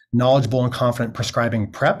knowledgeable and confident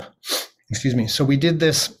prescribing PrEP. Excuse me. So we did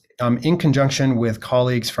this in conjunction with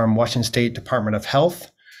colleagues from Washington State Department of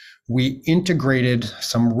Health. We integrated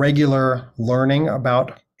some regular learning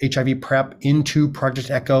about HIV PrEP into Project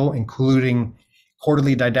ECHO, including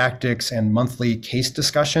quarterly didactics and monthly case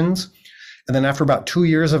discussions. And then after about 2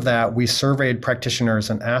 years of that, we surveyed practitioners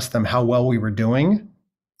and asked them how well we were doing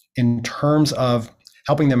in terms of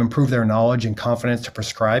helping them improve their knowledge and confidence to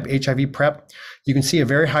prescribe HIV PrEP. You can see a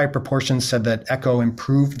very high proportion said that ECHO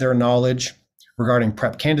improved their knowledge regarding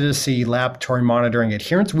PrEP candidacy, laboratory monitoring,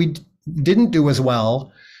 adherence. We didn't do as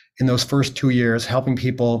well in those first 2 years, helping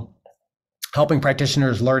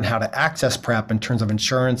practitioners learn how to access PrEP in terms of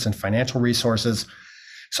insurance and financial resources.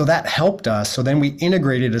 So that helped us. So then we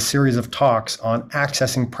integrated a series of talks on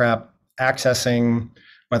accessing PrEP, accessing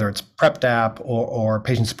whether it's PrEP or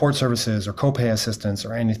patient support services or copay assistance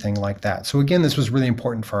or anything like that. So again, this was really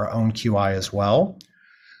important for our own QI as well.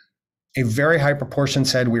 A very high proportion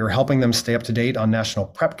said we were helping them stay up to date on national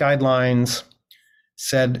PrEP guidelines,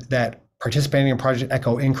 said that participating in Project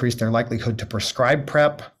ECHO increased their likelihood to prescribe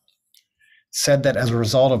PrEP, said that as a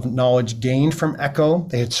result of knowledge gained from ECHO,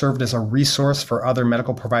 they had served as a resource for other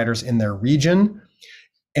medical providers in their region.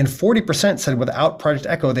 And 40% said without Project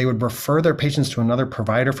ECHO, they would refer their patients to another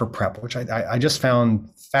provider for PrEP, which I just found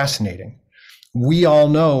fascinating. We all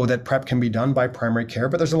know that PrEP can be done by primary care,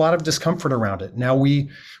 but there's a lot of discomfort around it. Now we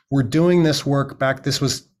were doing this work back, this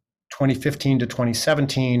was 2015 to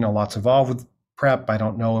 2017, a lot's evolved with PrEP. I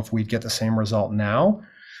don't know if we'd get the same result now.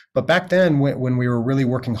 But back then, when we were really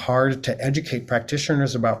working hard to educate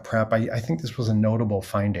practitioners about PrEP, I think this was a notable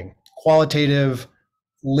finding. Qualitative,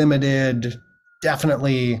 limited,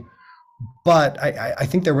 definitely, but I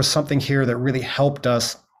think there was something here that really helped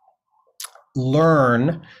us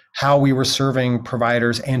learn how we were serving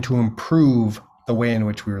providers and to improve the way in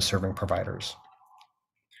which we were serving providers.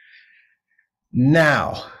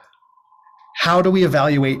 Now, how do we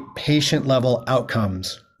evaluate patient-level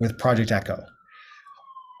outcomes with Project ECHO?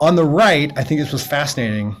 On the right, I think this was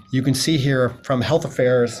fascinating. You can see here from Health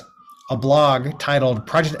Affairs, a blog titled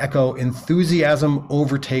Project ECHO Enthusiasm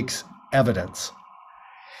Overtakes Evidence.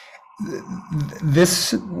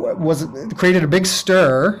 This created a big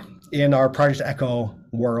stir in our Project ECHO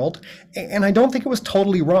world, and I don't think it was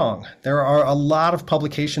totally wrong. There are a lot of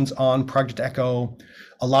publications on Project ECHO.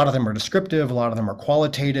 A lot of them are descriptive, a lot of them are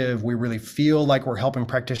qualitative. We really feel like we're helping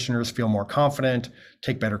practitioners feel more confident,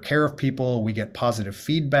 take better care of people. We get positive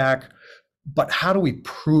feedback. But how do we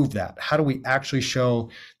prove that? How do we actually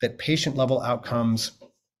show that patient-level outcomes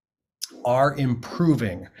are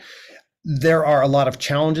improving? There are a lot of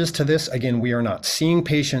challenges to this. Again, we are not seeing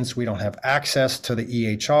patients. We don't have access to the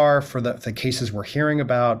EHR for the cases we're hearing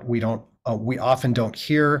about. We don't we often don't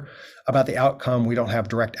hear about the outcome. We don't have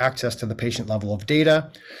direct access to the patient level of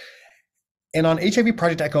data. And on HIV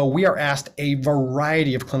Project Echo, we are asked a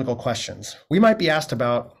variety of clinical questions. We might be asked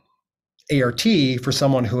about ART for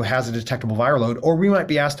someone who has a detectable viral load, or we might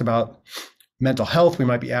be asked about mental health. We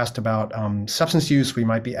might be asked about substance use. We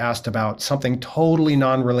might be asked about something totally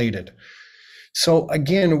non-related. So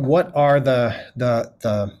again, what are the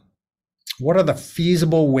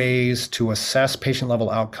feasible ways to assess patient level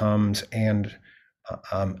outcomes and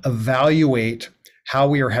evaluate how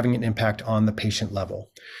we are having an impact on the patient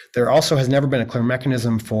level? There also has never been a clear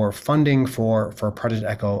mechanism for funding for Project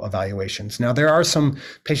Echo evaluations. Now, there are some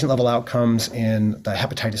patient level outcomes in the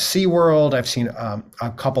hepatitis C world. I've seen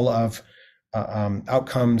a couple of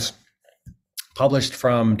outcomes published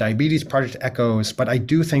from diabetes Project Echoes, but I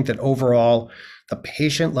do think that overall, the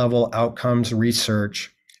patient level outcomes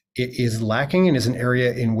research is lacking and is an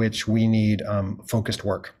area in which we need focused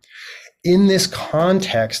work. In this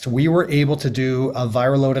context, we were able to do a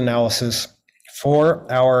viral load analysis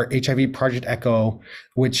for our HIV Project Echo,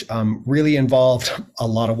 which really involved a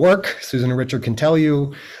lot of work. Susan and Richard can tell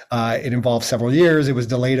you, it involved several years. It was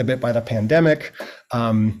delayed a bit by the pandemic.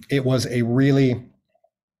 It was a really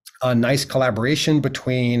nice collaboration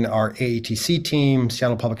between our AETC team,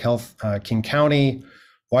 Seattle Public Health, King County,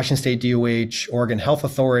 Washington State DOH, Oregon Health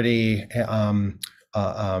Authority,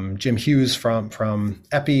 Jim Hughes from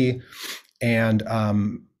EPI, and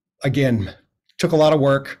again, took a lot of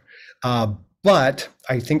work, but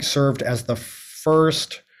I think served as the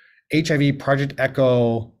first HIV Project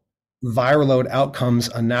Echo viral load outcomes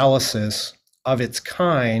analysis of its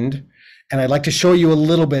kind. And I'd like to show you a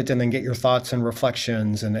little bit and then get your thoughts and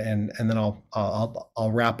reflections, and then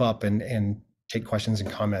I'll wrap up and take questions and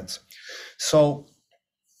comments. So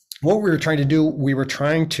what we were trying to do, we were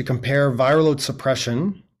trying to compare viral load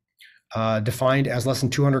suppression, defined as less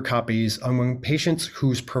than 200 copies, among patients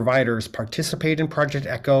whose providers participate in Project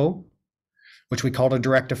Echo, which we called a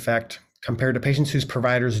direct effect, compared to patients whose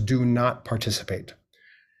providers do not participate.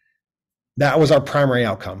 That was our primary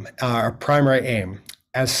outcome, our primary aim.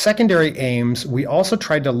 As secondary aims, we also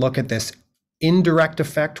tried to look at this indirect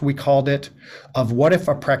effect, we called it, of what if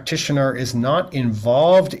a practitioner is not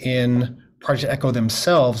involved in Project Echo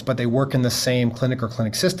themselves, but they work in the same clinic or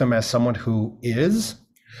clinic system as someone who is.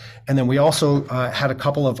 And then we also had a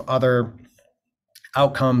couple of other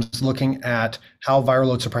outcomes looking at how viral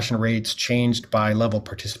load suppression rates changed by level of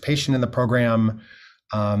participation in the program.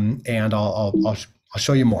 And I'll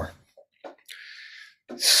show you more.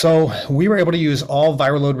 So we were able to use all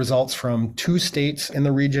viral load results from 2 states in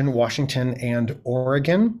the region, Washington and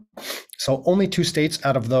Oregon. So only 2 states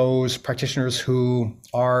out of those practitioners who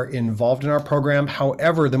are involved in our program.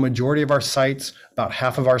 However, the majority of our sites, about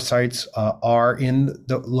half of our sites, are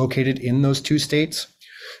located in those 2 states.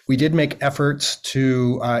 We did make efforts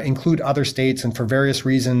to include other states, and for various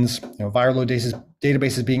reasons, viral load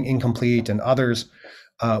databases being incomplete and others,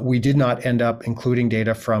 we did not end up including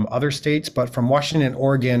data from other states. But from Washington and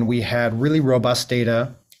Oregon, we had really robust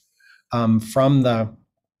data from the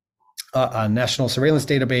National Surveillance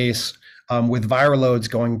Database with viral loads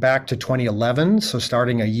going back to 2011, so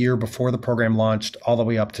starting a year before the program launched all the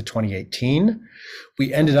way up to 2018.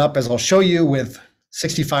 We ended up, as I'll show you, with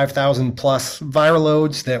 65,000 plus viral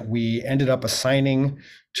loads that we ended up assigning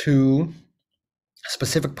to a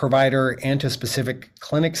specific provider and to a specific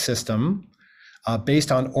clinic system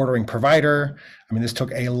based on ordering provider. I mean, this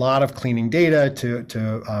took a lot of cleaning data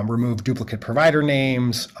to remove duplicate provider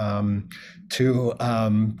names, to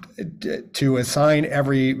assign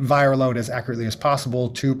every viral load as accurately as possible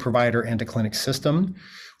to provider and to clinic system.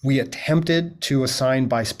 We attempted to assign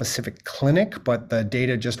by specific clinic, but the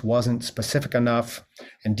data just wasn't specific enough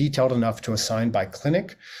and detailed enough to assign by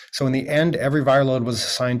clinic. So in the end, every viral load was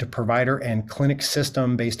assigned to provider and clinic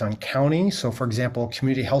system based on county. So for example,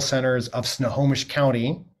 community health centers of Snohomish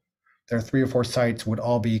County, there are 3 or 4 sites, would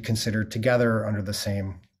all be considered together under the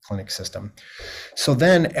same clinic system. So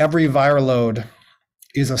then every viral load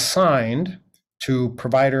is assigned to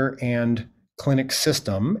provider and clinic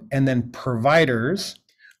system, and then providers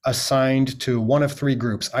assigned to one of 3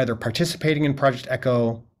 groups, either participating in Project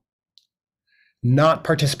Echo, not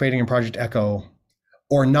participating in Project Echo,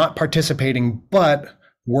 or not participating but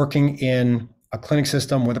working in a clinic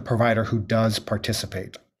system with a provider who does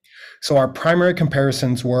participate. So our primary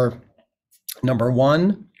comparisons were, number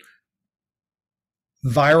 1,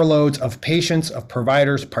 viral loads of patients, of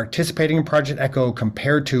providers participating in Project Echo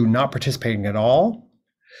compared to not participating at all,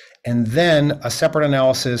 and then a separate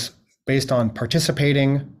analysis based on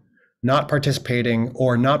participating, not participating,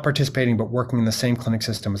 or not participating but working in the same clinic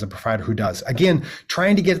system as a provider who does. Again,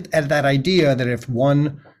 trying to get at that idea that if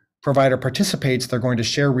one provider participates, they're going to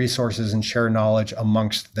share resources and share knowledge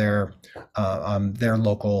amongst their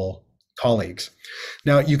local colleagues.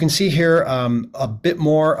 Now, you can see here a bit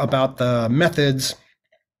more about the methods.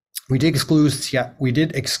 We did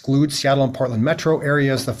exclude Seattle and Portland metro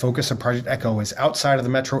areas. The focus of Project Echo is outside of the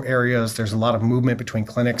metro areas. There's a lot of movement between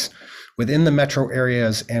clinics within the metro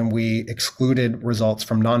areas, and we excluded results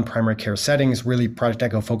from non-primary care settings. Really, Project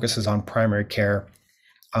Echo focuses on primary care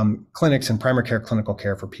clinics and primary care clinical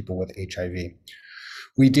care for people with HIV.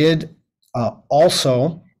 We did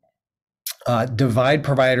also divide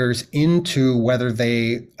providers into whether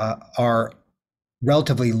they are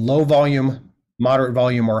relatively low volume, moderate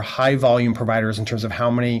volume, or high volume providers in terms of how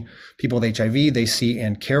many people with HIV they see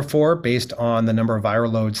and care for based on the number of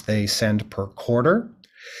viral loads they send per quarter.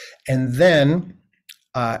 And then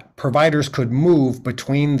providers could move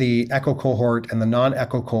between the echo cohort and the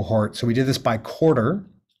non-echo cohort. So we did this by quarter.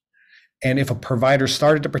 And if a provider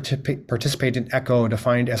started to participate in echo,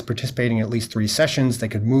 defined as participating in at least 3 sessions, they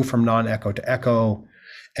could move from non-echo to echo.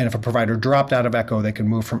 And if a provider dropped out of echo, they could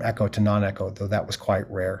move from echo to non-echo, though that was quite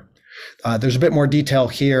rare. There's a bit more detail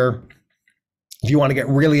here. If you want to get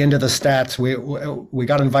really into the stats, we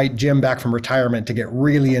got to invite Jim back from retirement to get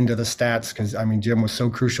really into the stats, because I mean, Jim was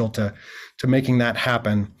so crucial to making that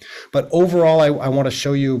happen. But overall, I want to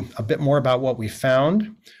show you a bit more about what we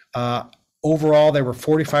found. Overall, there were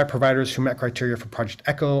 45 providers who met criteria for Project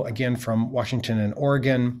Echo, again, from Washington and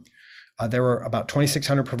Oregon. There were about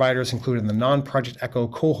 2,600 providers included in the non-Project Echo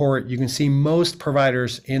cohort. You can see most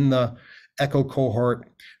providers in the Echo cohort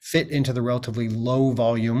fit into the relatively low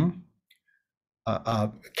volume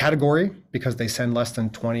category because they send less than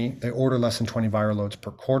 20, they order less than 20 viral loads per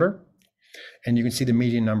quarter. And you can see the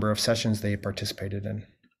median number of sessions they participated in.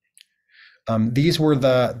 These were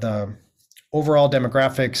the overall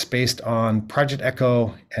demographics based on Project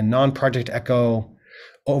Echo and non-Project Echo.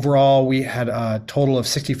 Overall, we had a total of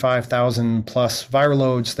 65,000 plus viral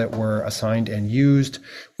loads that were assigned and used.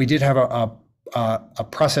 We did have a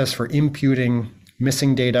process for imputing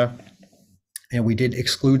missing data, and we did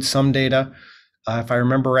exclude some data. If I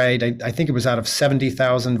remember right, I think it was out of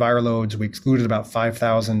 70,000 viral loads, we excluded about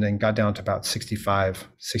 5,000 and got down to about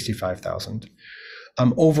 65,000.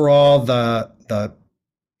 Overall, the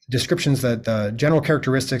descriptions, that the general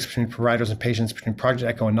characteristics between providers and patients between Project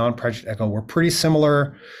Echo and non-Project Echo were pretty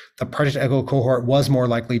similar. The Project Echo cohort was more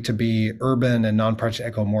likely to be urban and non-Project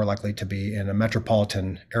Echo more likely to be in a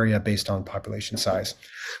metropolitan area based on population size.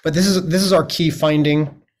 But this is our key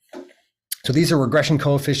finding. So these are regression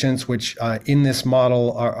coefficients, which in this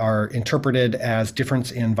model are interpreted as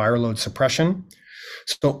difference in viral load suppression.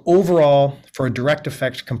 So overall, for a direct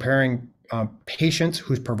effect, comparing patients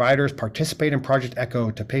whose providers participate in Project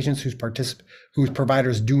Echo to patients whose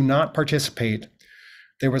providers do not participate,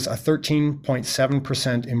 there was a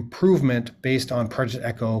 13.7% improvement based on Project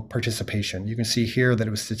Echo participation. You can see here that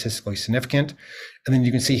it was statistically significant. And then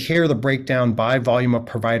you can see here the breakdown by volume of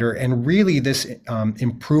provider. And really this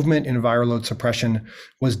improvement in viral load suppression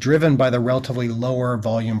was driven by the relatively lower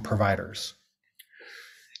volume providers.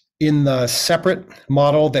 In the separate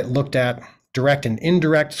model that looked at direct and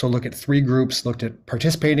indirect, so look at 3 groups, looked at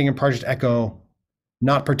participating in Project Echo,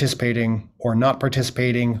 not participating, or not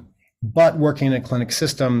participating, but working in a clinic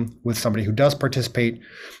system with somebody who does participate.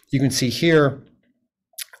 You can see here,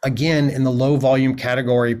 again, in the low volume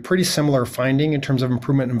category, pretty similar finding in terms of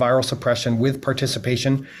improvement in viral suppression with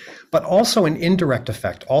participation, but also an indirect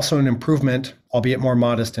effect, also an improvement, albeit more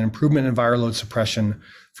modest, an improvement in viral load suppression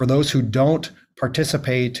for those who don't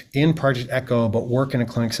participate in Project Echo, but work in a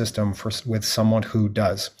clinic system with someone who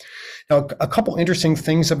does. Now, a couple interesting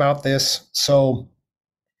things about this. So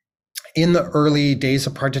in the early days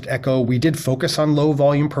of Project Echo, we did focus on low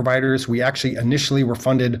volume providers. We actually initially were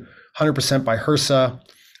funded 100% by HRSA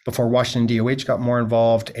before Washington DOH got more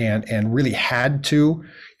involved and really had to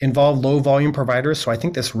involve low volume providers. So I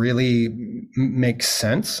think this really makes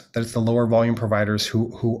sense that it's the lower volume providers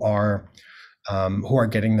who are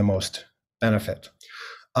getting the most benefit.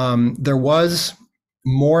 There was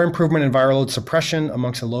more improvement in viral load suppression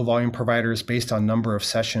amongst the low volume providers based on number of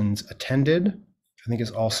sessions attended, I think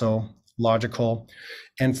is also logical.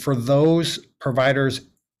 And for those providers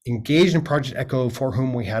engaged in Project Echo for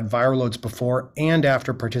whom we had viral loads before and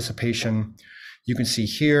after participation, you can see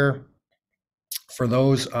here, for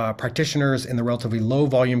those practitioners in the relatively low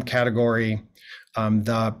volume category,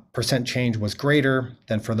 the percent change was greater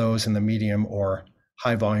than for those in the medium or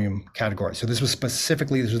high volume category. So this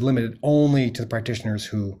was limited only to the practitioners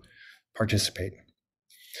who participate.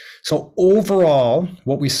 So overall,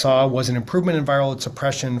 what we saw was an improvement in viral load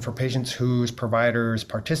suppression for patients whose providers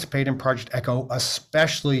participate in Project ECHO,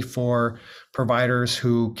 especially for providers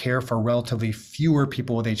who care for relatively fewer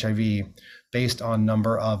people with HIV based on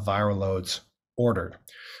number of viral loads ordered.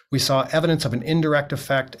 We saw evidence of an indirect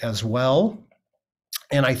effect as well.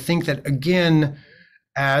 And I think that, again,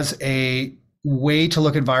 as a way to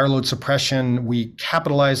look at viral load suppression, we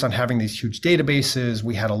capitalized on having these huge databases.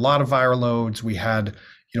 We had a lot of viral loads. We had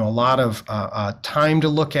a lot of time to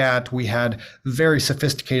look at. We had very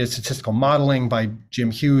sophisticated statistical modeling by Jim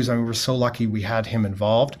Hughes. I mean, we're so lucky we had him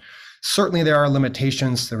involved. Certainly there are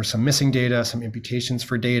limitations. There were some missing data, some imputations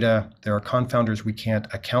for data. There are confounders we can't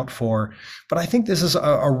account for. But I think this is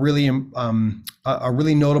a really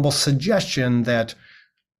notable suggestion that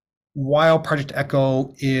while Project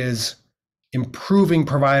ECHO is improving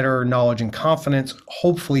provider knowledge and confidence,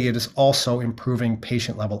 hopefully it is also improving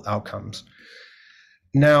patient level outcomes.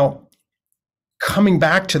 Now, coming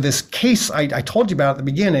back to this case I told you about at the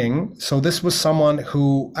beginning, so this was someone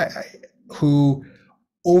who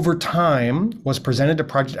over time was presented to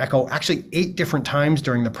Project ECHO actually 8 different times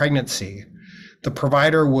during the pregnancy. The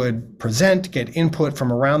provider would present, get input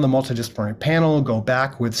from around the multidisciplinary panel, go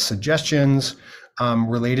back with suggestions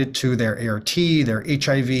related to their ART, their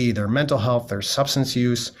HIV, their mental health, their substance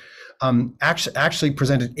use. Actually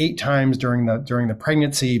presented 8 times during the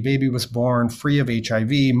pregnancy. Baby was born free of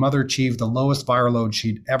HIV. Mother achieved the lowest viral load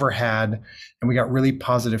she'd ever had, and we got really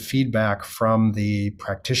positive feedback from the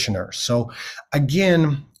practitioner. So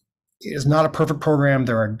again, it is not a perfect program.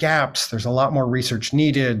 There are gaps. There's a lot more research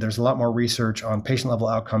needed. There's a lot more research on patient level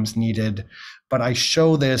outcomes needed. But I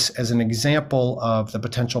show this as an example of the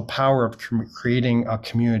potential power of creating a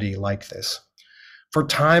community like this. For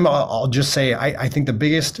time, I'll just say I think the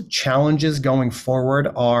biggest challenges going forward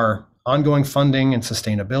are ongoing funding and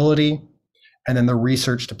sustainability, and then the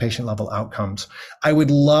research to patient level outcomes. I would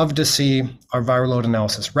love to see our viral load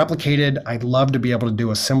analysis replicated. I'd love to be able to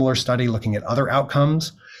do a similar study looking at other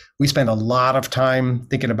outcomes. We spend a lot of time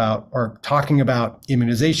thinking about or talking about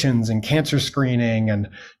immunizations and cancer screening and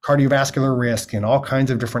cardiovascular risk and all kinds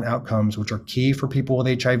of different outcomes, which are key for people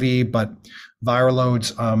with HIV, but viral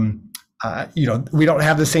loads, we don't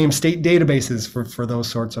have the same state databases for those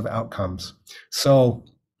sorts of outcomes. So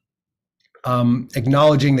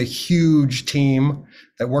acknowledging the huge team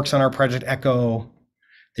that works on our Project ECHO,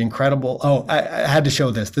 the incredible, I had to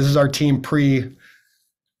show this. This is our team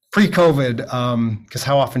pre-COVID, because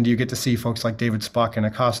how often do you get to see folks like David Spock in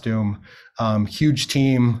a costume? Huge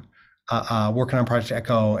team working on Project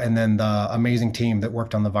ECHO, and then the amazing team that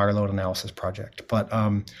worked on the viral load analysis project. But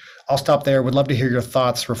I'll stop there. Would love to hear your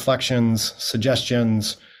thoughts, reflections,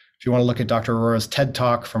 suggestions. If you want to look at Dr. Aurora's TED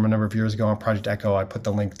Talk from a number of years ago on Project ECHO, I put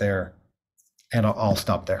the link there, and I'll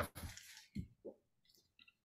stop there.